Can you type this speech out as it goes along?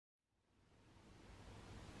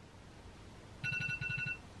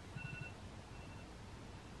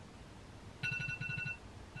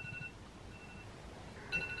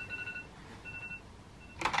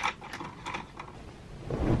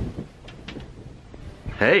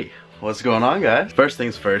Hey, what's going on, guys? First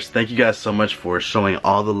things first, thank you guys so much for showing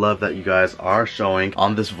all the love that you guys are showing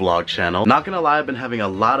on this vlog channel. Not gonna lie, I've been having a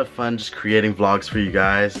lot of fun just creating vlogs for you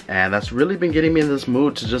guys, and that's really been getting me in this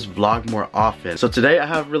mood to just vlog more often. So today I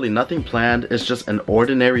have really nothing planned. It's just an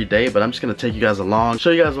ordinary day, but I'm just gonna take you guys along,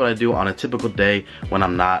 show you guys what I do on a typical day when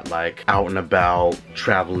I'm not like out and about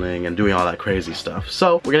traveling and doing all that crazy stuff.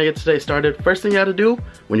 So we're gonna get today started. First thing you gotta do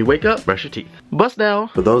when you wake up, brush your teeth. Bust down.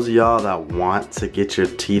 For those of y'all that want to get your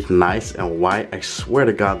teeth nice and white, I swear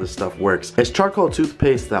to God this stuff works. It's charcoal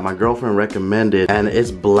toothpaste that my girlfriend recommended, and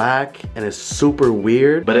it's black and it's super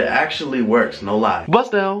weird, but it actually works, no lie.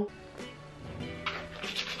 Bust down.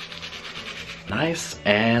 Nice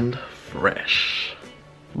and fresh.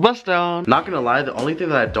 Bust down. Not gonna lie, the only thing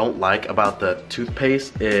that I don't like about the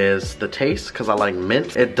toothpaste is the taste, because I like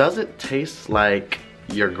mint. It doesn't taste like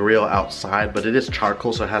your grill outside, but it is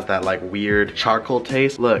charcoal, so it has that like weird charcoal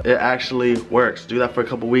taste. Look, it actually works. Do that for a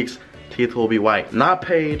couple weeks, teeth will be white. Not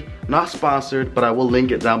paid, not sponsored, but I will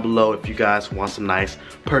link it down below if you guys want some nice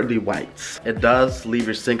pearly whites. It does leave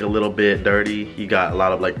your sink a little bit dirty. You got a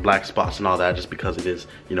lot of like black spots and all that just because it is,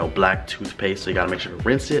 you know, black toothpaste, so you gotta make sure to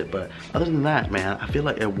rinse it. But other than that, man, I feel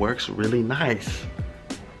like it works really nice.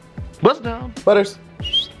 Bust down. Butters.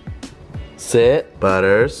 Sit.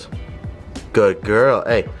 Butters. Good girl.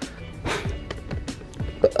 Hey.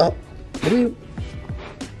 Oh, what are you?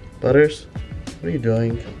 Butters, what are you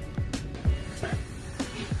doing?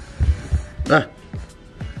 Ah.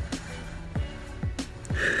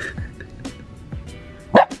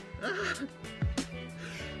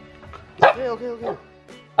 Okay.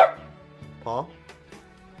 Paul?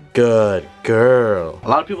 Good girl. A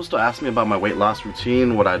lot of people still ask me about my weight loss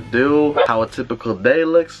routine, what I do, how a typical day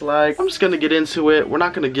looks like. I'm just gonna get into it. We're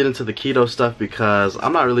not gonna get into the keto stuff because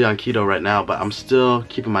I'm not really on keto right now, but I'm still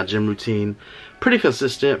keeping my gym routine pretty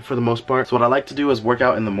consistent for the most part. So what I like to do is work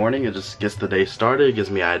out in the morning. It just gets the day started, it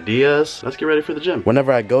gives me ideas. Let's get ready for the gym.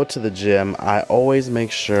 Whenever I go to the gym, I always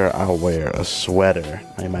make sure I wear a sweater.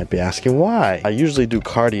 You might be asking why. I usually do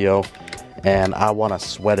cardio and I wanna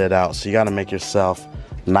sweat it out. So you gotta make yourself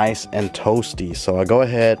nice and toasty. So I go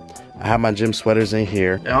ahead, I have my gym sweaters in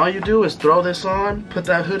here, and all you do is throw this on, put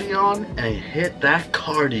that hoodie on, and hit that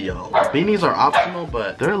cardio. Beanies are optional,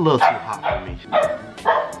 but they're a little too hot for me.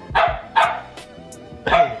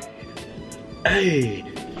 Hey,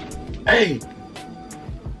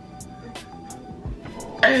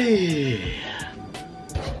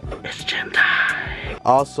 it's gym time.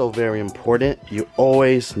 Also very important, you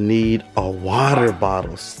always need a water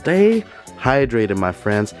bottle. Stay hydrated, my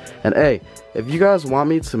friends. And hey, if you guys want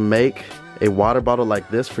me to make a water bottle like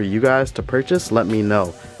this for you guys to purchase, let me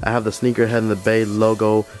know. I have the Sneakerhead in the Bay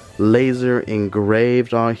logo laser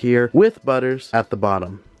engraved on here with Butters at the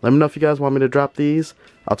bottom. Let me know if you guys want me to drop these.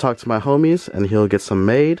 I'll talk to my homies and he'll get some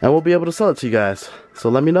made and we'll be able to sell it to you guys. So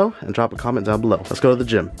let me know and drop a comment down below. Let's go to the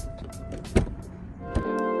gym.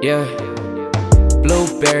 Yeah.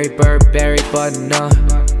 Blueberry, Burberry, butternut,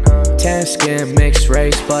 tan skin, mixed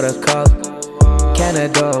race, Buttercup,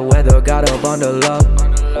 Canada weather, gotta bundle up.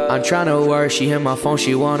 I'm tryna work, she hit my phone,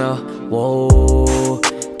 she wanna, whoa.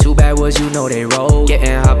 Too bad was you know they roll.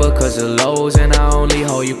 Getting hot because of lows, and I only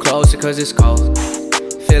hold you closer cause it's cold.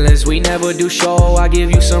 Feelings we never do show, I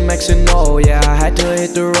give you some X and O. Yeah, I had to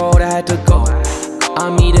hit the road, I had to go.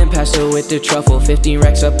 I'm eating pasta with the truffle, 15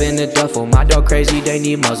 racks up in the duffel. My dog crazy, they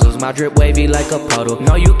need muzzles, my drip wavy like a puddle.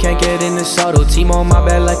 No, you can't get in the subtle, team on my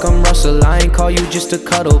bed like I'm Russell. I ain't call you just to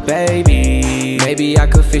cuddle, baby. Maybe I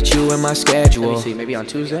could fit you in my schedule. Let me see, maybe on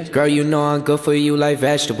Tuesday? Girl, you know I'm good for you like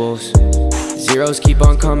vegetables. Zeros keep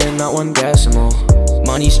on coming, not one decimal.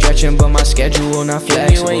 Money stretching, but my schedule not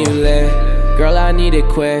flexible. When you lit, girl, I need it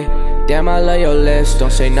quick. Damn, I love your lips,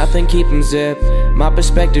 don't say nothing, keep them zipped. My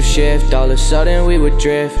perspective shift, all of a sudden we would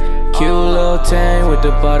drift. Cute little thing with the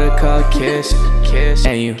buttercup kiss.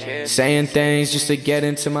 And you saying things just to get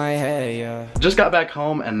into my head, yeah. Just got back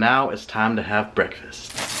home and now it's time to have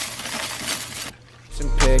breakfast. Some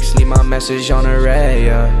pics, leave my message on array,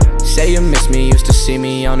 yeah. Say you miss me, used to see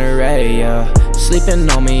me on array, yeah. Sleeping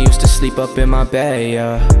on me, used to sleep up in my bed,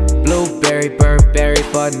 yeah. Blueberry, Burberry,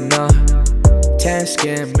 butternut, tan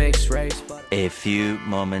skin, mixed race. A few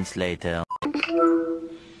moments later.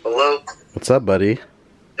 Hello? What's up, buddy?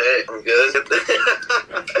 Hey, I'm good.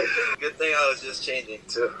 Good thing I was just changing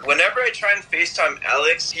too. Whenever I try and FaceTime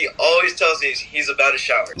Alex, he always tells me he's about to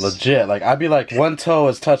shower. Legit, like I'd be like one toe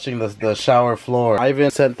is touching the shower floor. I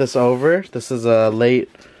even sent this over. This is a late,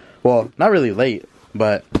 well, not really late,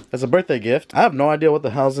 but it's a birthday gift. I have no idea what the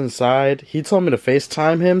hell's inside. He told me to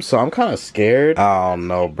FaceTime him, so I'm kind of scared. I don't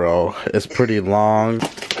know, bro. It's pretty long.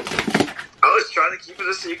 I was trying to keep for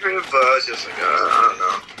the secret, but I was just like, I don't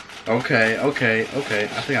know. Okay. I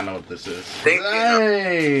think I know what this is.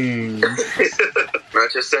 Dang.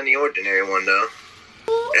 Not just any ordinary one, though.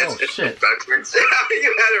 It's shit. Backwards. You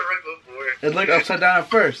had it right before. It looked upside down at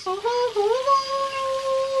first. Whoa.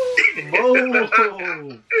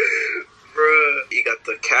 Bruh. You got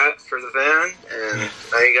the cat for the van, and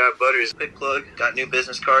now you got Butters. Big plug. Got new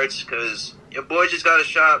business cards, because your boy just got a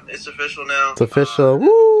shop. It's official now. It's official.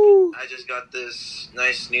 Woo! I just got this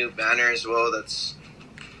nice new banner as well that's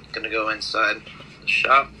gonna go inside the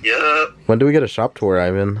shop. Yup. When do we get a shop tour,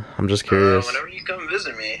 Ivan? I'm just curious. Whenever you come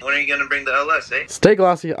visit me. When are you gonna bring the LS, eh? Stay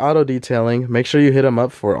Glossy Auto Detailing. Make sure you hit him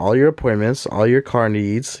up for all your appointments, all your car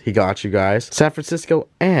needs. He got you guys. San Francisco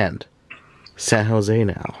and San Jose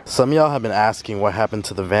now. Some of y'all have been asking what happened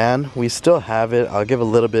to the van. We still have it. I'll give a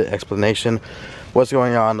little bit explanation what's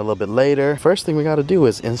going on a little bit later. First thing we got to do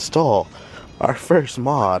is install our first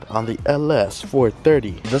mod on the LS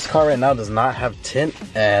 430. This car right now does not have tint,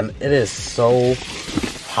 and it is so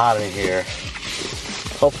hot in here.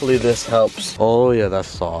 Hopefully this helps. Oh yeah, that's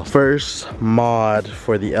soft. First mod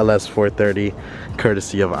for the LS 430,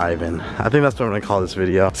 courtesy of Ivan. I think that's what I'm gonna call this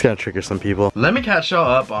video. It's gonna trigger some people. Let me catch y'all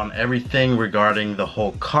up on everything regarding the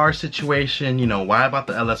whole car situation. You know, why about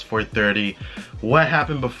the LS 430? What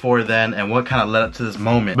happened before then, and what kind of led up to this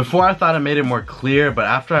moment. Before, I thought I made it more clear, but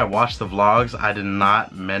after I watched the vlogs, I did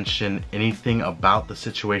not mention anything about the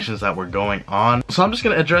situations that were going on. So I'm just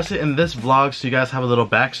gonna address it in this vlog so you guys have a little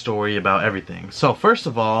backstory about everything. So first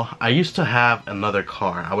of all, I used to have another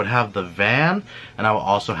car. I would have the van, and I would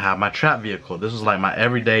also have my trap vehicle. This was like my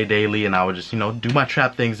everyday daily, and I would just, you know, do my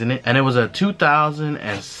trap things in it. And it was a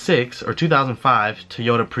 2006 or 2005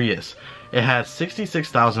 Toyota Prius. It had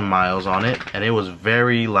 66,000 miles on it, and it was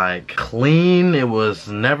very like clean. It was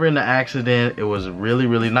never in an accident. It was really,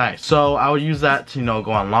 really nice. So I would use that to, you know,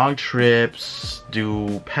 go on long trips,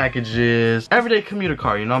 do packages, everyday commuter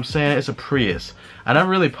car, you know what I'm saying? It's a Prius. I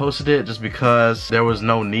never really posted it just because there was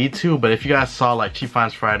no need to, but if you guys saw like Cheap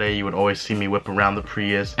Finds Friday, you would always see me whip around the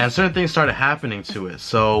Prius, and certain things started happening to it.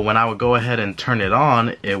 So when I would go ahead and turn it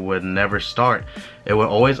on, it would never start. It would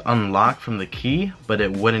always unlock from the key, but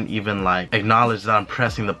it wouldn't even like acknowledge that I'm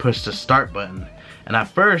pressing the push to start button. And at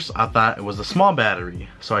first I thought it was a small battery,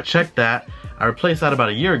 so I checked that. I replaced that about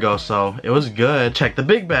a year ago, so it was good. Check the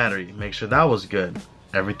big battery, make sure that was good.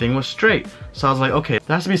 Everything was straight. So I was like, okay,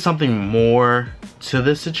 there has to be something more to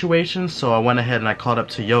this situation. So I went ahead and I called up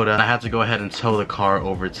Toyota, and I had to go ahead and tow the car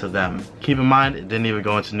over to them. Keep in mind, it didn't even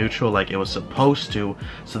go into neutral like it was supposed to.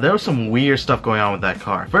 So there was some weird stuff going on with that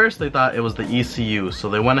car. First, they thought it was the ECU. So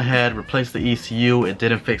they went ahead, replaced the ECU. It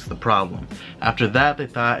didn't fix the problem. After that, they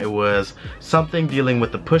thought it was something dealing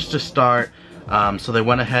with the push to start. So they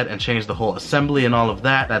went ahead and changed the whole assembly and all of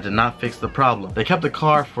that. That did not fix the problem. They kept the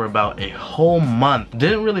car for about a whole month.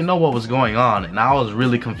 Didn't really know what was going on, and I was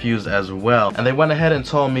really confused as well. And they went ahead and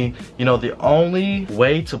told me, you know, the only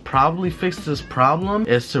way to probably fix this problem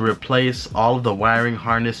is to replace all of the wiring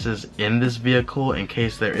harnesses in this vehicle in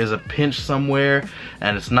case there is a pinch somewhere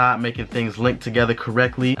and it's not making things link together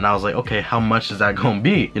correctly. And I was like, okay, how much is that gonna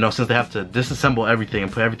be? You know, since they have to disassemble everything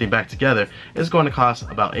and put everything back together, it's going to cost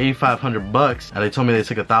about 8,500 bucks. And they told me they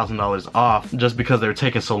took $1,000 off just because they were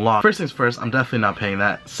taking so long. First things first, I'm definitely not paying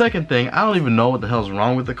that. Second thing, I don't even know what the hell's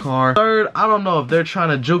wrong with the car. Third, I don't know if they're trying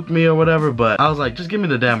to juke me or whatever, but I was like, just give me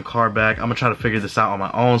the damn car back. I'm gonna try to figure this out on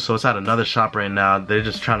my own. So it's at another shop right now. They're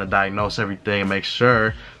just trying to diagnose everything and make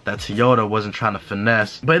sure that Toyota wasn't trying to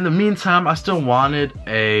finesse. But in the meantime, I still wanted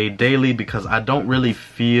a daily because I don't really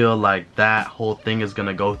feel like that whole thing is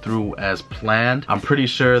gonna go through as planned. I'm pretty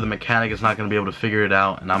sure the mechanic is not gonna be able to figure it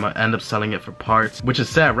out, and I'm gonna end up selling it for parts, which is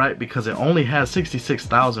sad, right? Because it only has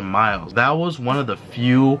 66,000 miles. That was one of the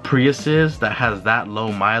few Priuses that has that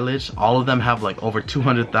low mileage. All of them have like over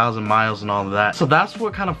 200,000 miles and all of that. So that's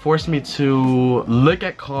what kind of forced me to look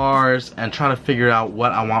at cars and try to figure out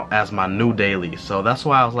what I want as my new daily. So that's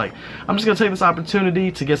why I was like, I'm just gonna take this opportunity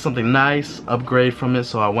to get something nice, upgrade from it.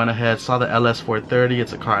 So I went ahead, saw the LS 430.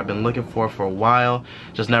 It's a car I've been looking for a while.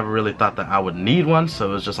 Just never really thought that I would need one, so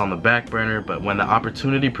it was just on the back burner. But when the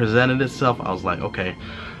opportunity presented itself, I was like, okay,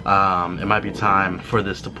 it might be time for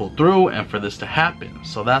this to pull through and for this to happen.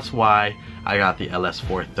 So that's why I got the LS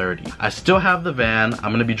 430. I still have the van.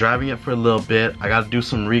 I'm gonna be driving it for a little bit. I gotta do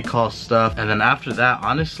some recall stuff, and then after that,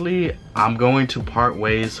 honestly, I'm going to part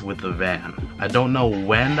ways with the van. I don't know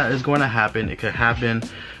when that is going to happen. It could happen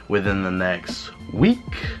within the next week,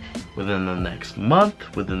 within the next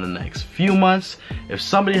month, within the next few months. If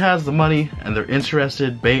somebody has the money and they're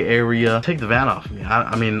interested, Bay Area, take the van off me.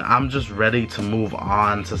 I mean, I'm just ready to move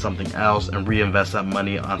on to something else and reinvest that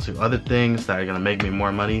money onto other things that are gonna make me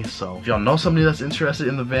more money. So if y'all know somebody that's interested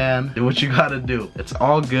in the van, do what you gotta do. It's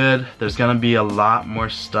all good. There's gonna be a lot more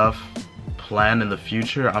stuff planned in the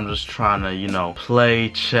future. I'm just trying to, you know, play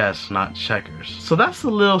chess, not checkers. So that's the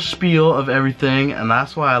little spiel of everything, and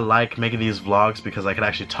that's why I like making these vlogs, because I can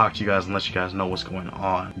actually talk to you guys and let you guys know what's going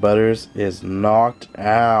on. Butters is knocked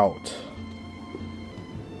out.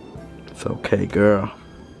 It's okay, girl.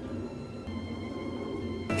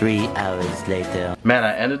 3 hours later. Man,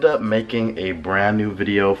 I ended up making a brand new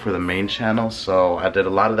video for the main channel, so I did a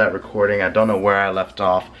lot of that recording. I don't know where I left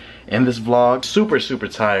off in this vlog. Super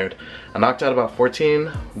tired. I knocked out about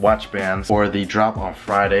 14 watch bands for the drop on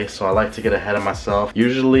Friday, so I like to get ahead of myself.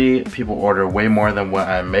 Usually people order way more than what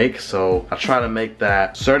I make, so I try to make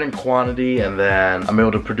that certain quantity, and then I'm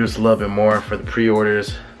able to produce a little bit more for the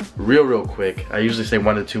pre-orders real quick. I usually say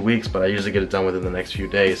 1 to 2 weeks, but I usually get it done within the next few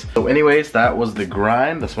days. So anyways, that was the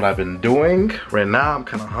grind. That's what I've been doing. Right now I'm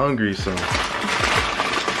kind of hungry, so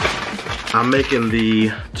I'm making the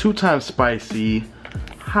 2x spicy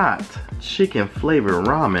hot chicken flavored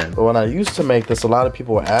ramen. But when I used to make this, a lot of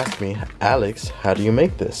people would ask me, Alex, how do you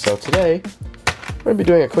make this? So today, we're gonna be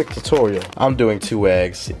doing a quick tutorial. I'm doing 2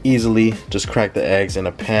 eggs. Easily, just crack the eggs in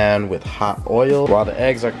a pan with hot oil. While the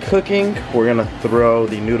eggs are cooking, we're gonna throw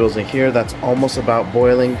the noodles in here. That's almost about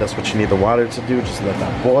boiling. That's what you need the water to do. Just let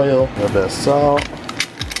that boil. A little bit of salt.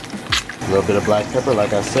 A little bit of black pepper,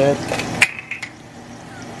 like I said.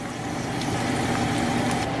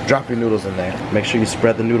 Drop your noodles in there. Make sure you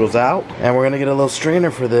spread the noodles out. And we're gonna get a little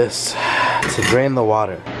strainer for this to drain the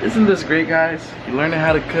water. Isn't this great, guys? You're learning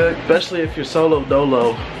how to cook, especially if you're solo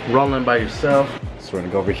dolo, rolling by yourself. So we're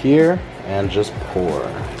gonna go over here and just pour.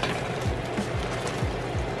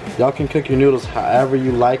 Y'all can cook your noodles however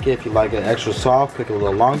you like it. If you like it extra soft, cook it a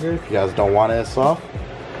little longer. If you guys don't want it as soft,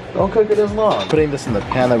 don't cook it as long. Putting this in the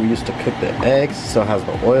pan that we used to cook the eggs, still has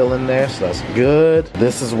the oil in there, so that's good.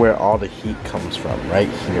 This is where all the heat comes from, right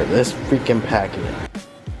here. This freaking packet.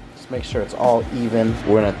 Just make sure it's all even.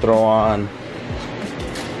 We're gonna throw on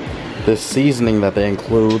this seasoning that they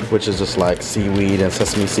include, which is just like seaweed and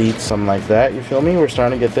sesame seeds, something like that, you feel me? We're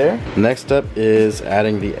starting to get there. Next up is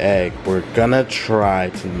adding the egg. We're gonna try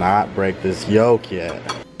to not break this yolk yet.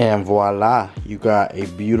 And voila, you got a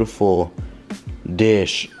beautiful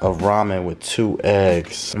dish of ramen with 2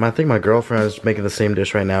 eggs. I think my girlfriend is making the same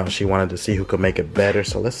dish right now. She wanted to see who could make it better,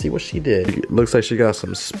 so let's see what she did. It looks like she got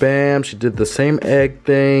some Spam. She did the same egg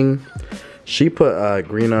thing. She put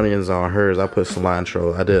green onions on hers. I put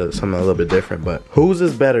cilantro. I did something a little bit different, but whose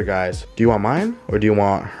is better, guys? Do you want mine or do you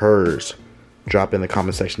want hers? Drop in the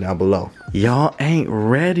comment section down below. Y'all ain't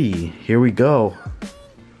ready. Here we go.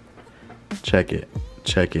 Check it.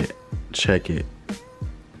 Check it. Check it.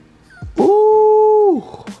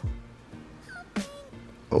 Ooh.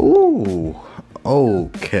 Ooh.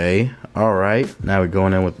 Okay. All right. Now we're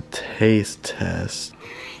going in with the taste test.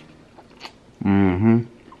 Mm-hmm.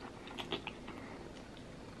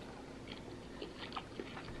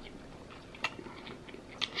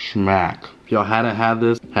 Smack. If y'all hadn't had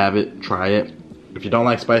this, have it, try it. If you don't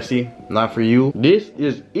like spicy, not for you, this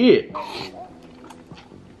is it.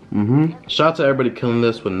 Shout out to everybody killing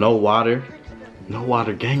this with no water. No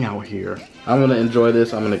water gang out here. I'm gonna enjoy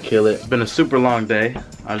this, I'm gonna kill it. It's been a super long day.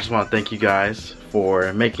 I just wanna thank you guys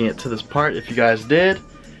for making it to this part. If you guys did,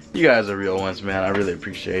 you guys are real ones, man. I really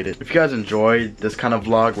appreciate it. If you guys enjoyed this kind of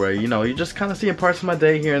vlog where, you know, you just kind of seeing parts of my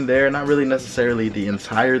day here and there, not really necessarily the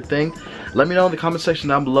entire thing, let me know in the comment section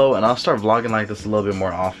down below and I'll start vlogging like this a little bit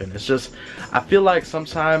more often. It's just, I feel like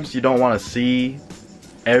sometimes you don't want to see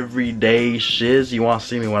everyday shiz. You want to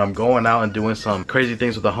see me when I'm going out and doing some crazy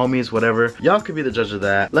things with the homies, whatever. Y'all could be the judge of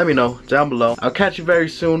that. Let me know down below. I'll catch you very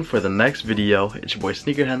soon for the next video. It's your boy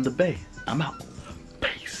Sneakerhead in the Bay. I'm out.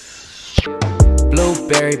 Peace.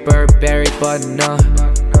 Blueberry, Burberry, button-up,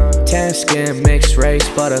 tan skin, mixed race,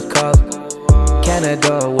 Buttercup,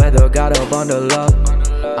 Canada weather, got a bundle up.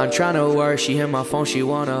 I'm tryna work, she hit my phone, she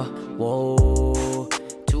wanna, whoa.